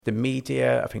The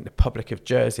media, I think the public of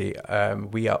Jersey,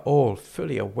 we are all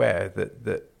fully aware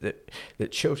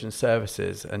that children's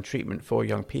services and treatment for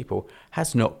young people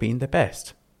has not been the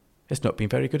best. It's not been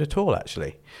very good at all,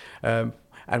 actually.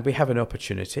 And we have an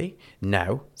opportunity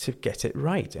now to get it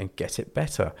right and get it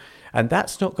better. And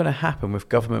that's not going to happen with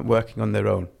government working on their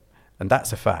own. And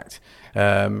that's a fact.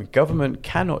 Government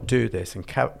cannot do this, and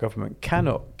government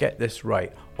cannot get this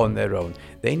right on their own.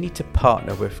 They need to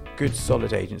partner with good,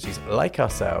 solid agencies like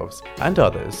ourselves and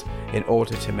others in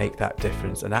order to make that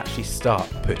difference and actually start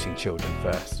putting children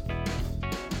first.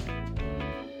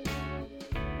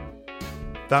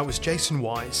 That was Jason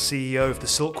Wise, CEO of the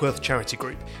Silkworth Charity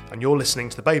Group, and you're listening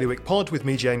to the Bailiwick Pod with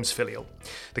me, James Filial.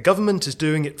 The government is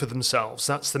doing it for themselves.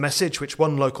 That's the message which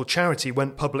one local charity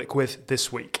went public with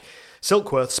this week.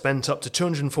 Silkworth spent up to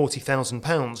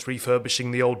 £240,000 refurbishing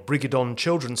the old Brigadon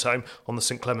Children's Home on the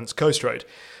St Clement's Coast Road.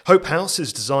 Hope House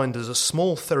is designed as a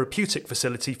small therapeutic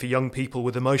facility for young people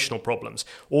with emotional problems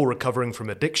or recovering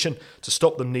from addiction to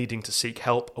stop them needing to seek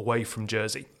help away from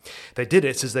Jersey. They did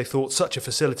it as they thought such a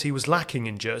facility was lacking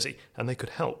in Jersey and they could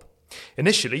help.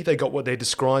 Initially, they got what they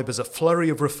describe as a flurry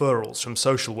of referrals from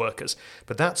social workers,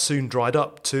 but that soon dried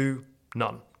up to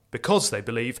none, because, they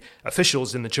believe,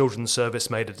 officials in the Children's Service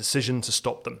made a decision to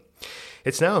stop them.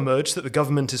 It's now emerged that the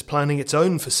government is planning its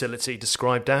own facility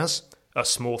described as a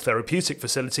small therapeutic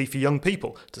facility for young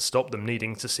people to stop them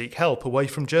needing to seek help away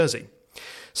from Jersey.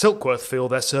 Silkworth feel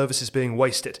their service is being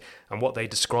wasted, and what they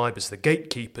describe as the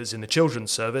gatekeepers in the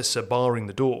Children's Service are barring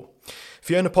the door.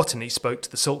 Fiona Potney spoke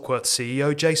to the Silkworth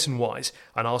CEO, Jason Wise,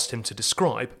 and asked him to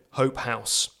describe Hope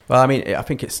House. Well, I mean, I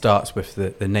think it starts with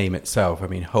the name itself. I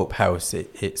mean, Hope House,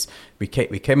 we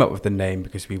came up with the name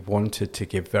because we wanted to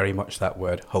give very much that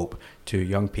word hope to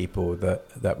young people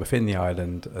that within the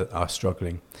island are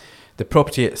struggling. The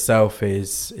property itself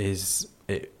is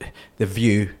the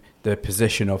view. The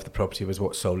position of the property was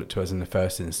what sold it to us in the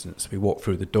first instance. We walk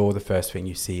through the door, the first thing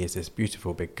you see is this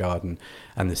beautiful big garden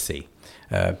and the sea.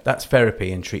 That's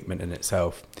therapy and treatment in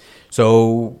itself.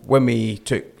 So when we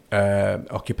took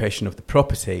occupation of the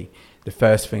property, the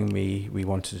first thing we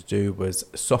wanted to do was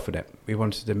soften it. We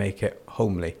wanted to make it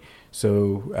homely.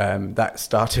 So that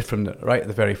started from right at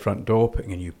the very front door,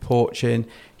 putting a new porch in,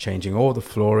 changing all the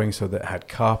flooring so that it had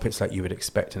carpets like you would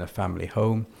expect in a family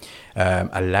home,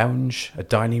 a lounge, a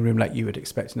dining room like you would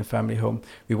expect in a family home.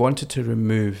 We wanted to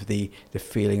remove the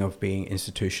feeling of being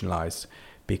institutionalized,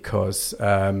 because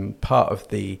part of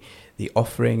the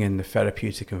offering and the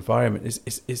therapeutic environment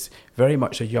is very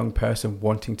much a young person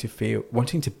wanting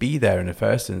to be there in the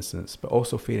first instance, but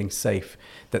also feeling safe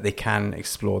that they can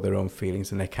explore their own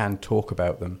feelings and they can talk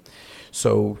about them.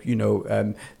 So,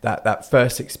 that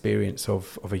first experience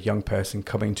of a young person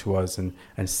coming to us and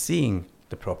seeing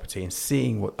the property and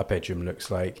seeing what a bedroom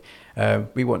looks like,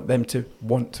 we want them to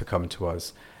want to come to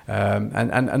us.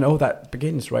 And all that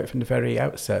begins right from the very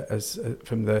outset, as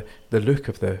from the look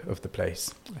of the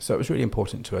place. So it was really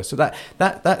important to us. So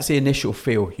that's the initial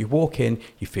feel. You walk in,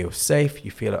 you feel safe,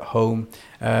 you feel at home,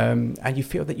 and you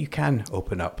feel that you can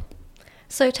open up.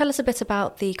 So tell us a bit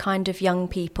about the kind of young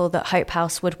people that Hope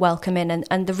House would welcome in,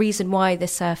 and the reason why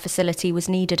this facility was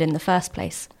needed in the first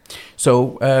place.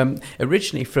 So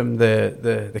originally from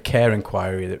the care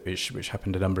inquiry which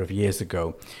happened a number of years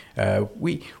ago,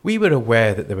 we were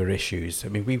aware that there were issues. I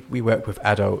mean, we work with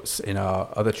adults in our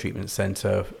other treatment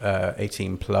centre,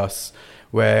 18 plus,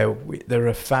 where there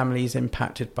are families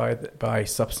impacted by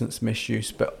substance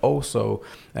misuse, but also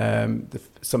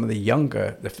some of the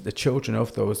younger, the children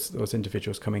of those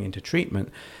individuals coming into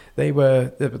treatment, there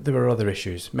were other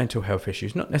issues, mental health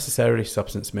issues, not necessarily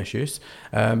substance misuse,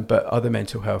 but other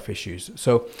mental health issues.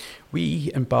 So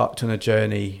we embarked on a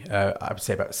journey, I would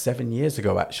say about 7 years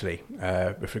ago, actually,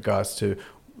 with regards to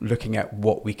looking at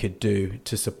what we could do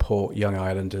to support young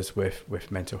islanders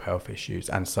with mental health issues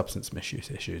and substance misuse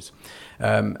issues.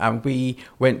 And we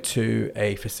went to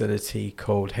a facility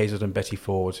called Hazelden Betty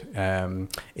Ford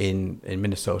in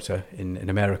Minnesota, in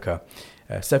America,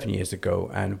 7 years ago,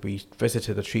 and we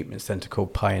visited a treatment center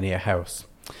called Pioneer House.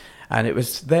 And it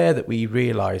was there that we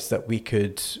realized that we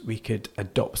could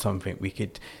adopt something. We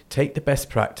could take the best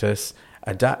practice,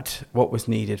 adapt what was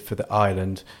needed for the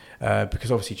island,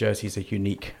 because obviously Jersey is a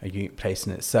unique place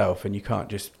in itself, and you can't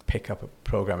just pick up a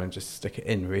program and just stick it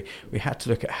in. We had to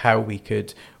look at how we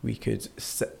could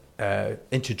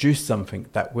introduce something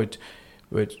that would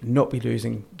not be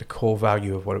losing the core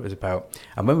value of what it was about.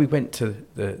 And when we went to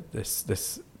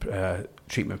this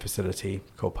treatment facility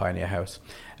called Pioneer House,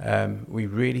 we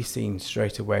really seen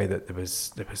straight away that there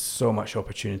was so much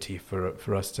opportunity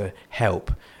for us to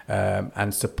help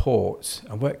and support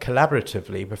and work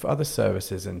collaboratively with other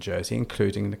services in Jersey,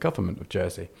 including the government of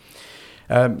Jersey.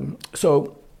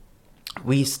 So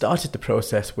we started the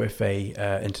process with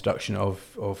a introduction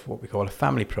of what we call a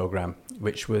family program,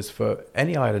 which was for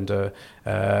any islander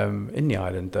in the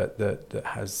island that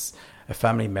has a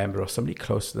family member or somebody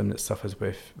close to them that suffers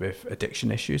with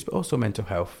addiction issues, but also mental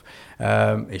health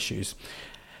issues.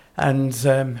 And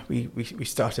we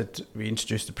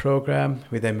introduced the program.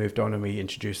 We then moved on and we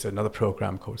introduced another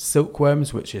program called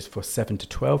Silkworms, which is for 7 to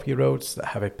 12-year-olds that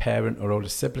have a parent or older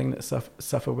sibling that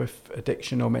suffer with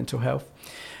addiction or mental health.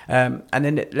 And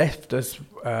then it left us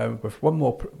with one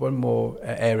more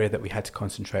area that we had to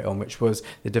concentrate on, which was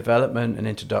the development and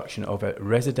introduction of a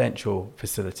residential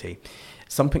facility,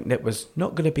 something that was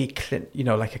not going to be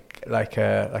like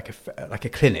a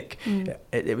clinic.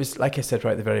 It was, like I said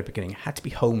right at the very beginning, it had to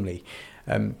be homely.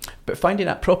 But finding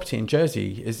that property in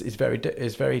Jersey is very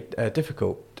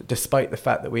difficult, despite the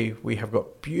fact that we have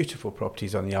got beautiful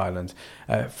properties on the island.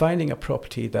 Finding a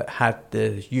property that had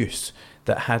the use,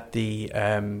 that had the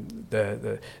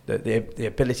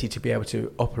ability to be able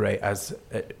to operate as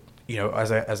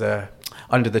a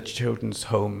under the Children's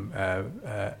Home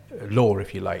law,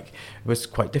 if you like, was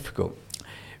quite difficult,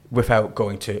 without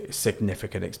going to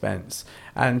significant expense.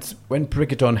 And when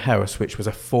Brigadon House, which was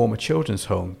a former children's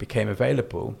home, became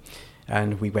available,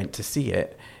 and we went to see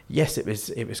it, yes, it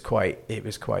was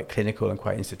quite clinical and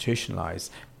quite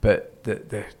institutionalized, but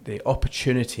the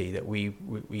opportunity that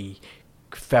we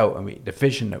felt and the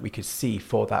vision that we could see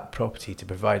for that property to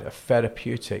provide a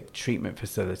therapeutic treatment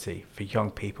facility for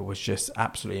young people was just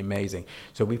absolutely amazing.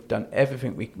 So we've done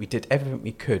everything we did everything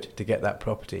we could to get that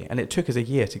property, and it took us a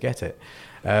year to get it,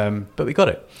 but we got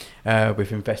it.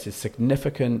 We've invested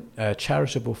significant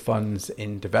charitable funds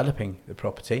in developing the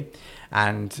property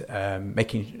and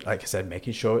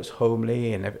making sure it's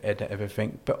homely and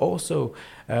everything, but also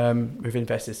we've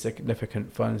invested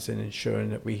significant funds in ensuring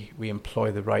that we employ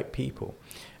the right people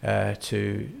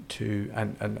to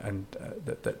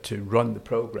run the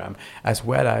program, as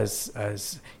well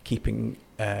as keeping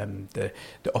the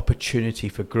opportunity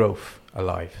for growth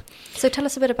alive. So tell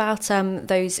us a bit about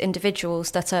those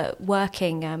individuals that are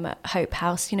working at Hope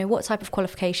House. What type of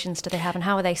qualifications do they have, and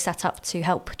how are they set up to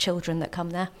help children that come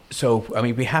there? So,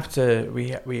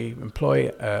 we employ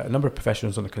a number of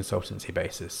professionals on a consultancy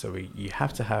basis. So you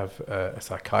have to have a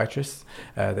psychiatrist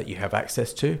that you have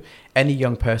access to. Any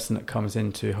young person that comes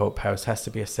into Hope House has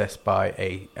to be assessed by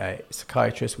a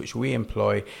psychiatrist, which we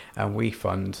employ and we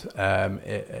fund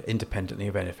independently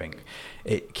of anything.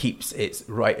 It's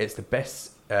the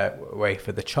best way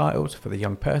for the child, for the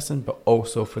young person, but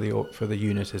also for the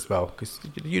unit as well, because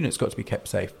the unit's got to be kept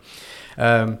safe.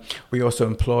 We also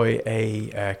employ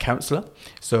a counsellor,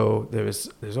 so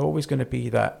there's always going to be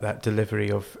that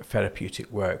delivery of therapeutic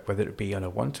work, whether it be on a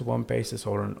one-to-one basis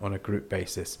or on a group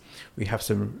basis. We have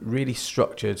some really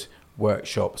structured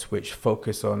workshops which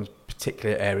focus on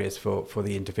particular areas for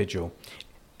the individual.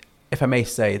 If I may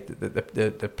say,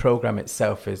 the program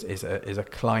itself is a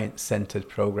client-centered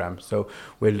program. So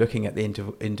we're looking at the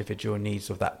individual needs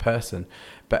of that person,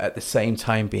 but at the same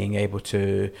time being able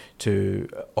to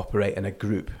operate in a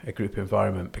group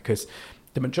environment, because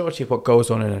the majority of what goes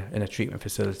on in a treatment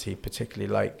facility, particularly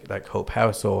like Hope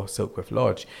House or Silkworth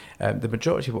Lodge, the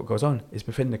majority of what goes on is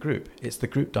within the group. It's the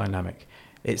group dynamic.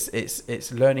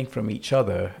 It's learning from each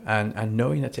other and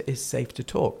knowing that it is safe to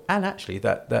talk, and actually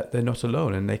that they're not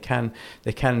alone, and they can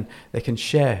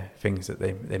share things that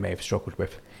they may have struggled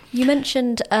with. You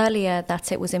mentioned earlier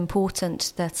that it was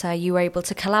important that you were able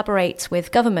to collaborate with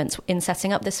government in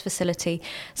setting up this facility.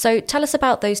 So tell us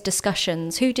about those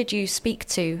discussions. Who did you speak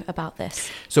to about this?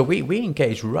 So we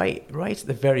engaged right at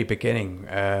the very beginning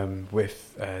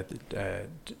with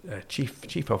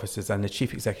chief officers and the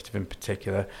chief executive in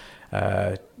particular,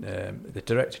 the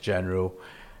Director General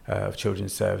of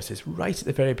Children's Services, right at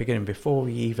the very beginning, before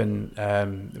we even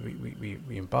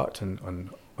we embarked on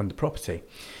the property.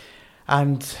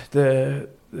 And the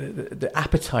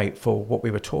appetite for what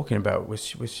we were talking about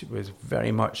was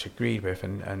very much agreed with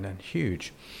and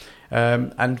huge.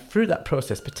 And through that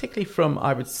process, particularly from,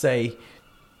 I would say,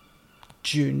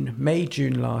 June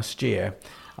last year,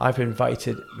 I've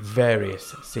invited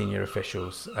various senior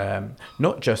officials,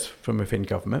 not just from within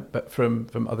government, but from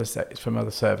other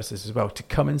services as well, to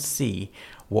come and see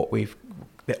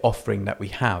the offering that we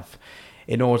have,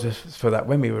 in order for that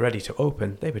when we were ready to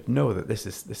open, they would know that this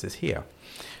is here.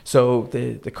 So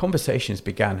the conversations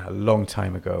began a long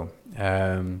time ago.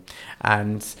 And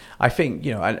I think,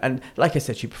 and like I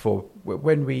said to you before,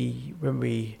 when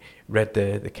we read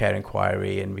the care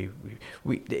inquiry, and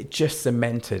we it just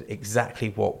cemented exactly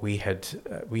what we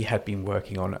had been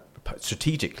working on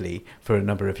strategically for a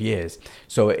number of years.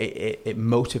 So it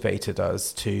motivated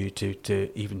us to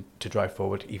drive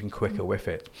forward even quicker with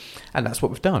it, and that's what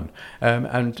we've done.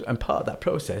 And part of that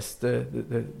process,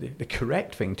 the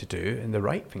correct thing to do and the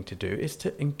right thing to do is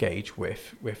to engage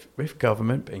with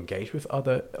government, engage with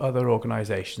other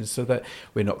organisations, so that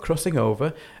we're not crossing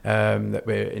over, that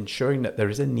we're ensuring that there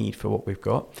is a need for what we've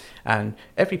got. And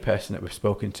every person that we've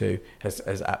spoken to has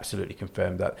absolutely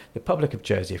confirmed that. The public of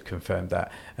Jersey have confirmed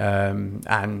that.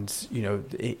 And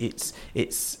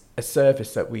it's a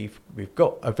service that we've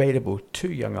got available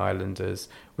to young islanders.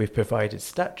 We've provided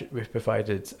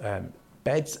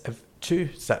beds to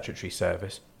statutory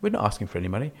service. We're not asking for any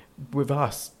money.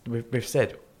 We've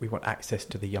said we want access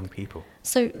to the young people.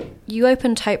 So you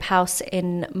opened Hope House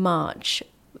in March.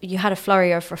 You had a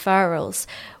flurry of referrals.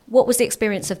 What was the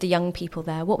experience of the young people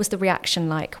there? What was the reaction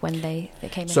like when they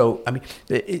came in? So, I mean,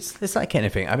 it's like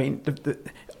anything. I mean,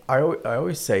 I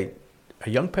always say a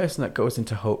young person that goes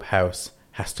into Hope House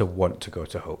has to want to go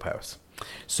to Hope House.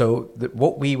 So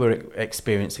what we were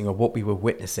experiencing, or what we were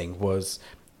witnessing, was,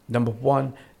 number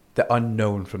one, the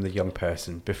unknown from the young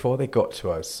person before they got to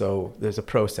us. So there's a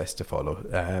process to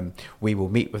follow. We will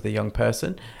meet with the young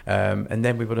person, and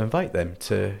then we will invite them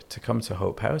to come to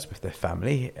Hope House with their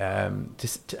family,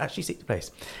 to actually see the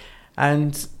place.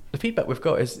 And the feedback we've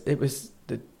got is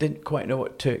they didn't quite know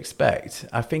what to expect.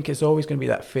 I think it's always going to be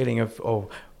that feeling of,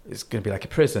 it's going to be like a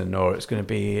prison, or it's going to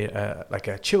be like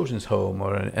a children's home,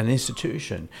 or an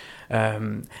institution.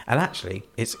 And actually,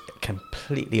 it's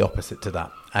completely opposite to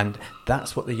that. And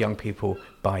that's what the young people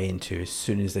buy into as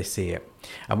soon as they see it.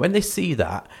 And when they see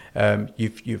that,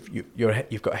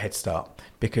 you've got a head start,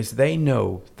 because they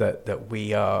know that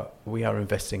we are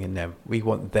investing in them. We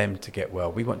want them to get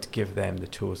well. We want to give them the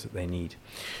tools that they need.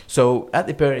 So at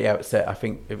the very outset, I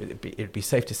think it'd be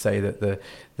safe to say that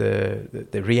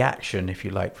the reaction, if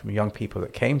you like, from young people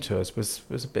that came to us was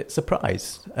a bit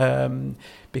surprised,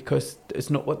 because it's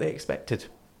not what they expected.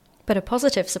 But a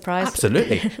positive surprise.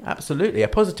 Absolutely. A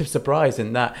positive surprise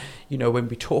in that, when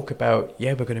we talk about,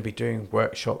 we're going to be doing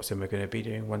workshops and we're going to be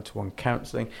doing one-to-one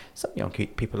counselling, some young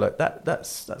people like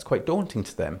that's quite daunting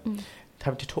to them,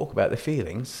 having to talk about their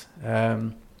feelings.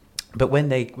 But when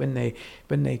they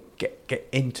get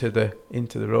into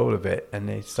the role of it, and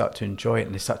they start to enjoy it,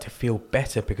 and they start to feel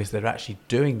better because they're actually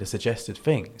doing the suggested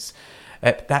things,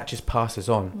 that just passes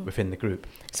on within the group.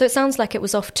 So it sounds like it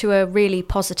was off to a really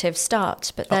positive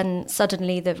start, but then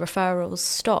suddenly the referrals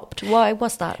stopped. Why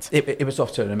was that? It was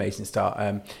off to an amazing start.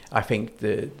 I think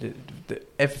the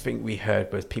everything we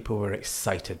heard was people were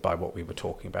excited by what we were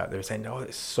talking about. They were saying,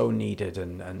 it's so needed,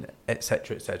 and et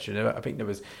cetera, et cetera. I think there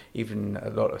was even a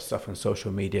lot of stuff on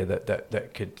social media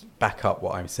that could back up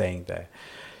what I'm saying there.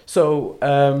 So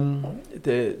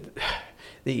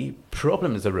the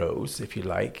problems arose, if you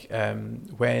like,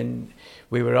 when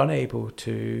we were unable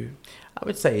to. I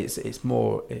would say it's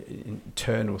more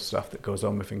internal stuff that goes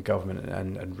on within government,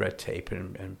 and red tape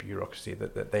and bureaucracy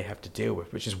that they have to deal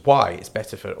with, which is why it's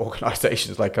better for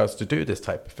organisations like us to do this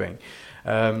type of thing.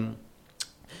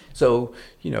 So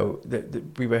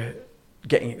we were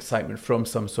getting excitement from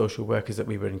some social workers that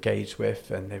we were engaged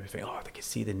with, and they were thinking, they could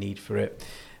see the need for it.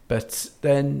 But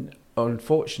then,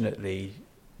 unfortunately,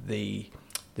 the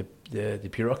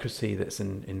bureaucracy that's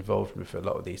involved with a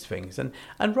lot of these things, and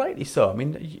rightly so. I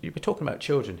mean, we're talking about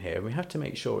children here, and we have to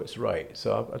make sure it's right.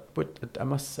 So I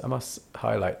must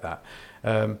highlight that.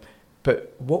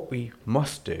 But what we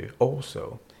must do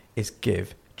also is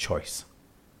give choice.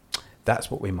 That's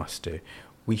what we must do.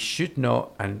 We should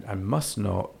not and must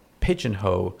not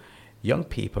pigeonhole young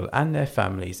people and their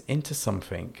families into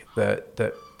something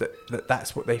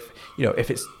that's what they, if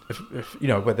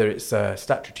whether it's a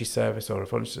statutory service or a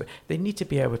voluntary, they need to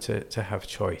be able to have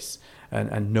choice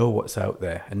and know what's out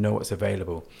there and know what's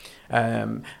available.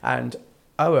 And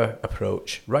our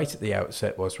approach right at the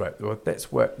outset was,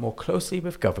 let's work more closely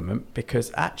with government,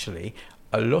 because actually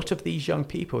a lot of these young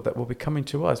people that will be coming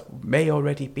to us may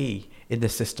already be in the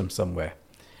system somewhere,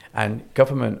 and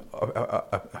government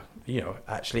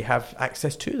actually have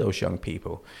access to those young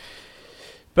people.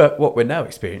 But what we're now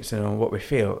experiencing, and what we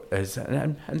feel is,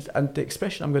 and the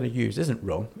expression I'm going to use isn't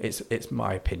wrong, it's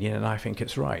my opinion, and I think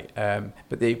it's right.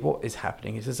 But what is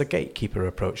happening is there's a gatekeeper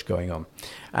approach going on,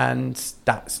 and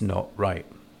that's not right.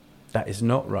 That is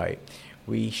not right.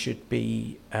 we should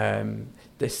be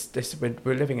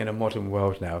we're living in a modern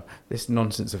world now. This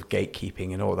nonsense of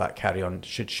gatekeeping and all that carry on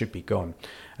should be gone.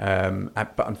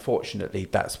 But unfortunately,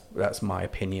 that's my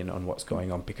opinion on what's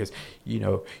going on, because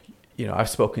I've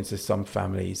spoken to some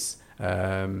families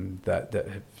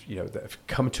that have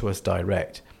come to us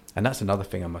direct. And that's another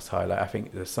thing I must highlight. I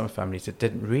think there's some families that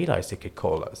didn't realise they could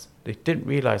call us. They didn't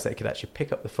realise they could actually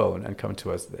pick up the phone and come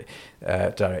to us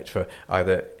direct for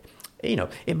either,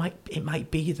 it might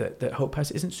be that Hope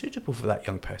House isn't suitable for that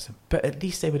young person, but at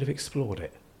least they would have explored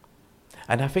it.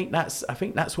 And I think that's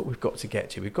what we've got to get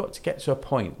to. We've got to get to a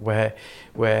point where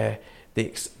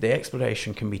the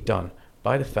exploration can be done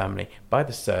by the family, by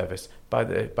the service, by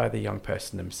the young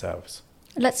person themselves.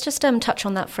 Let's just touch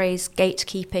on that phrase,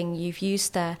 gatekeeping, you've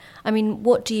used there. I mean,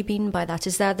 what do you mean by that?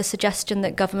 Is there the suggestion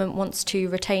that government wants to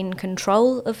retain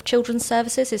control of children's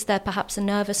services? Is there perhaps a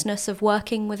nervousness of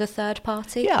working with a third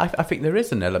party? Yeah, I think there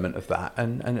is an element of that,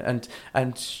 and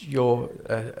your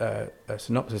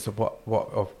synopsis of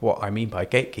what I mean by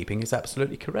gatekeeping is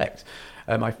absolutely correct.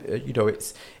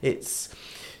 It's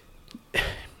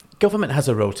government has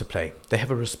a role to play. They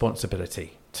have a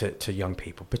responsibility to young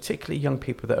people, particularly young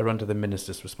people that are under the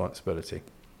minister's responsibility.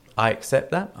 I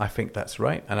accept that. I think that's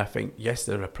right. And I think, yes,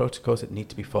 there are protocols that need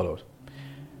to be followed.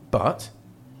 But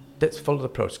let's follow the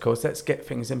protocols. Let's get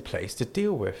things in place to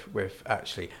deal with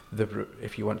actually,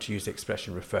 if you want to use the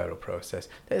expression, referral process.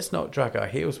 Let's not drag our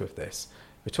heels with this.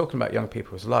 We're talking about young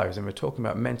people's lives, and we're talking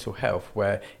about mental health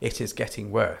where it is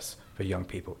getting worse for young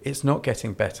people. It's not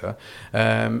getting better.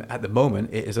 At the moment,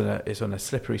 it is on a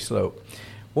slippery slope.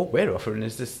 What we're offering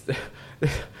is this,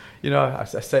 I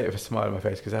say it with a smile on my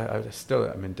face because I still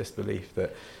am in disbelief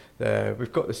that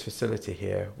we've got this facility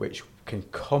here which can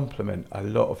complement a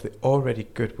lot of the already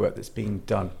good work that's being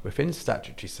done within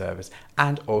statutory service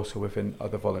and also within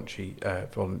other voluntary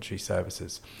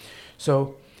services.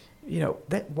 So,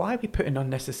 why are we putting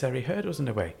unnecessary hurdles in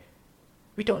the way?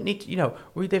 We don't need to,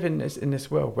 we live in this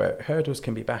world where hurdles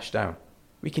can be bashed down.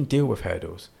 We can deal with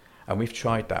hurdles. And we've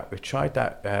tried that. We've tried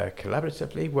that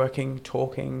collaboratively, working,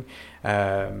 talking.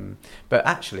 But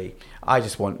actually, I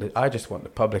just want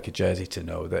the public of Jersey to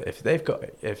know that if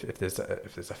there's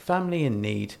a family in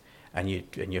need and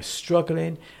you're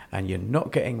struggling and you're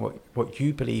not getting what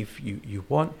you believe you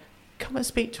want, come and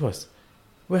speak to us.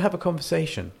 We'll have a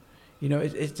conversation.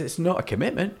 It's not a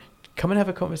commitment. Come and have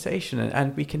a conversation,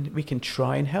 and we can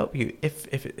try and help you.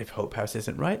 If Hope House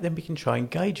isn't right, then we can try and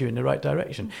guide you in the right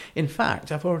direction. In fact,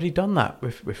 I've already done that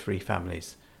with 3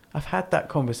 families. I've had that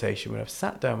conversation where I've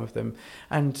sat down with them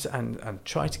and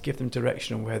tried to give them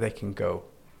direction on where they can go,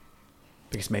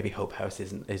 because maybe Hope House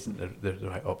isn't the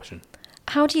right option.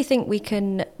 How do you think we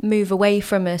can move away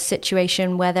from a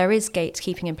situation where there is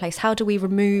gatekeeping in place? How do we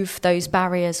remove those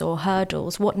barriers or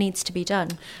hurdles? What needs to be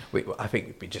done? I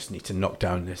think we just need to knock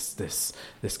down this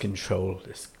control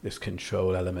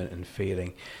element and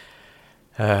feeling.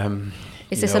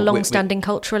 Is this a long-standing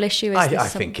cultural issue? I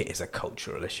think it is a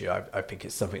cultural issue. I think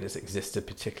it's something that's existed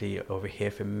particularly over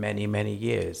here for many, many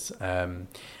years. And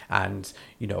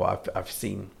I've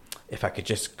seen. If I could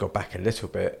just go back a little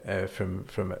bit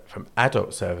from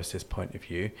adult services point of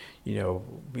view,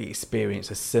 we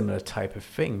experienced a similar type of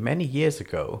thing many years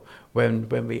ago when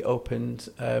we opened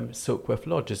Silkworth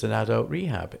Lodge as an adult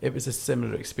rehab. It was a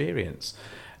similar experience.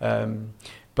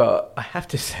 But I have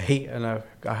to say, and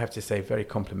I have to say very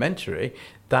complimentary,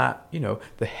 that,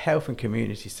 the health and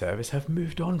community service have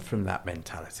moved on from that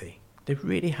mentality. They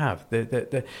really have.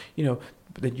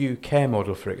 The new care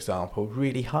model, for example,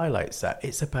 really highlights that.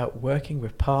 It's about working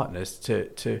with partners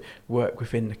to work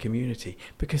within the community,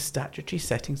 because statutory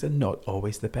settings are not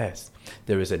always the best.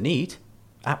 There is a need,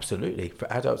 absolutely,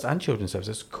 for adults and children's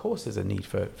services. Of course, there's a need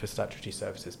for statutory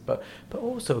services, but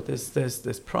also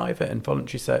there's private and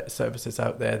voluntary services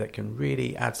out there that can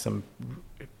really add some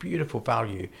beautiful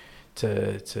value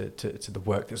to the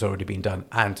work that's already been done,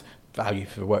 and value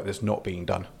for the work that's not being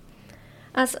done.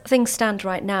 As things stand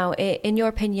right now, in your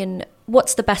opinion,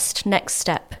 what's the best next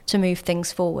step to move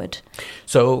things forward?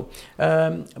 So,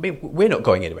 we're not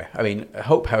going anywhere.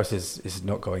 Hope House is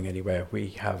not going anywhere.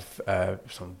 We have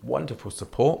some wonderful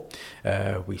support.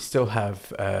 We still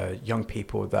have young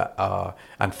people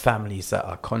and families that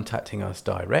are contacting us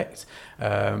direct.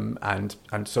 And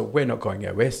so we're not going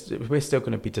anywhere. We're still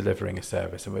going to be delivering a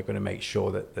service, and we're going to make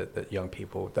sure that young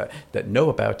people that know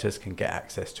about us can get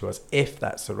access to us, if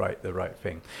that's the right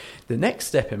thing. The next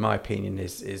step, in my opinion,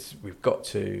 is we've got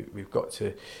to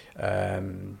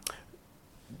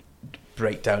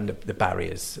break down the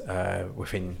barriers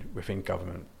within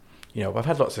government. I've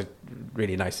had lots of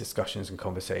really nice discussions and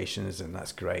conversations, and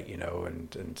that's great,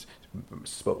 and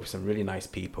spoke with some really nice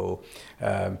people.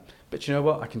 But you know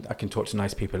what? I can talk to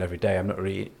nice people every day.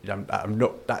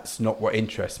 That's not what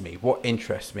interests me. What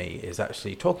interests me is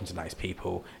actually talking to nice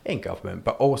people in government,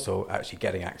 but also actually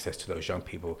getting access to those young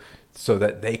people so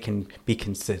that they can be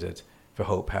considered for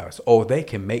Hope House, or they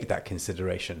can make that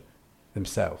consideration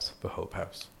themselves for Hope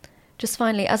House. Just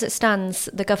finally, as it stands,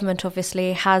 the government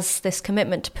obviously has this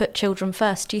commitment to put children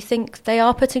first. Do you think they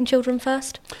are putting children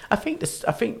first? I think the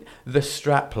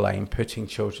strapline, putting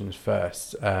children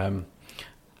first. Do I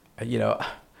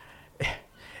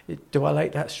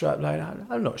like that strapline?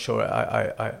 I'm not sure.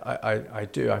 I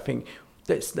do. I think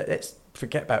let's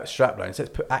forget about straplines.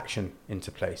 Let's put action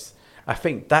into place. I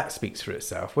think that speaks for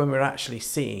itself when we're actually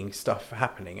seeing stuff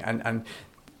happening and.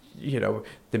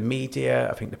 The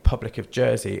media, I think the public of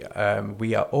Jersey,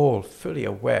 we are all fully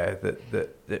aware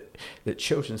that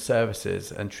children's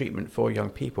services and treatment for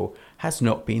young people has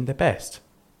not been the best.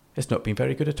 It's not been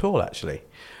very good at all, actually.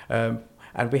 And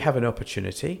we have an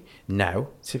opportunity now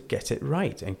to get it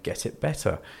right and get it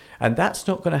better. And that's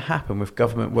not going to happen with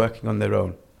government working on their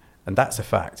own. And that's a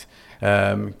fact.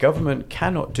 Government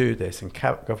cannot do this, and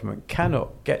government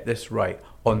cannot get this right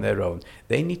on their own.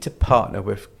 They need to partner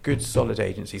with good, solid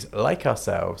agencies like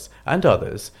ourselves and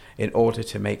others in order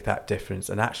to make that difference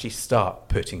and actually start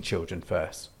putting children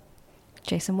first.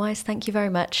 Jason Wise, thank you very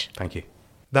much. Thank you.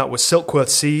 That was Silkworth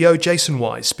CEO Jason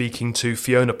Wise speaking to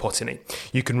Fiona Pottinie.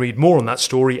 You can read more on that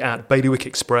story at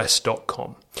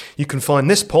bailiwickexpress.com. You can find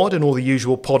this pod in all the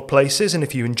usual pod places, and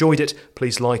if you enjoyed it,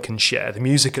 please like and share. The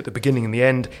music at the beginning and the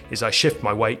end is I Shift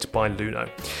My Weight by Luno.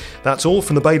 That's all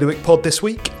from the Bailiwick Pod this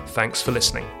week. Thanks for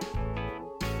listening.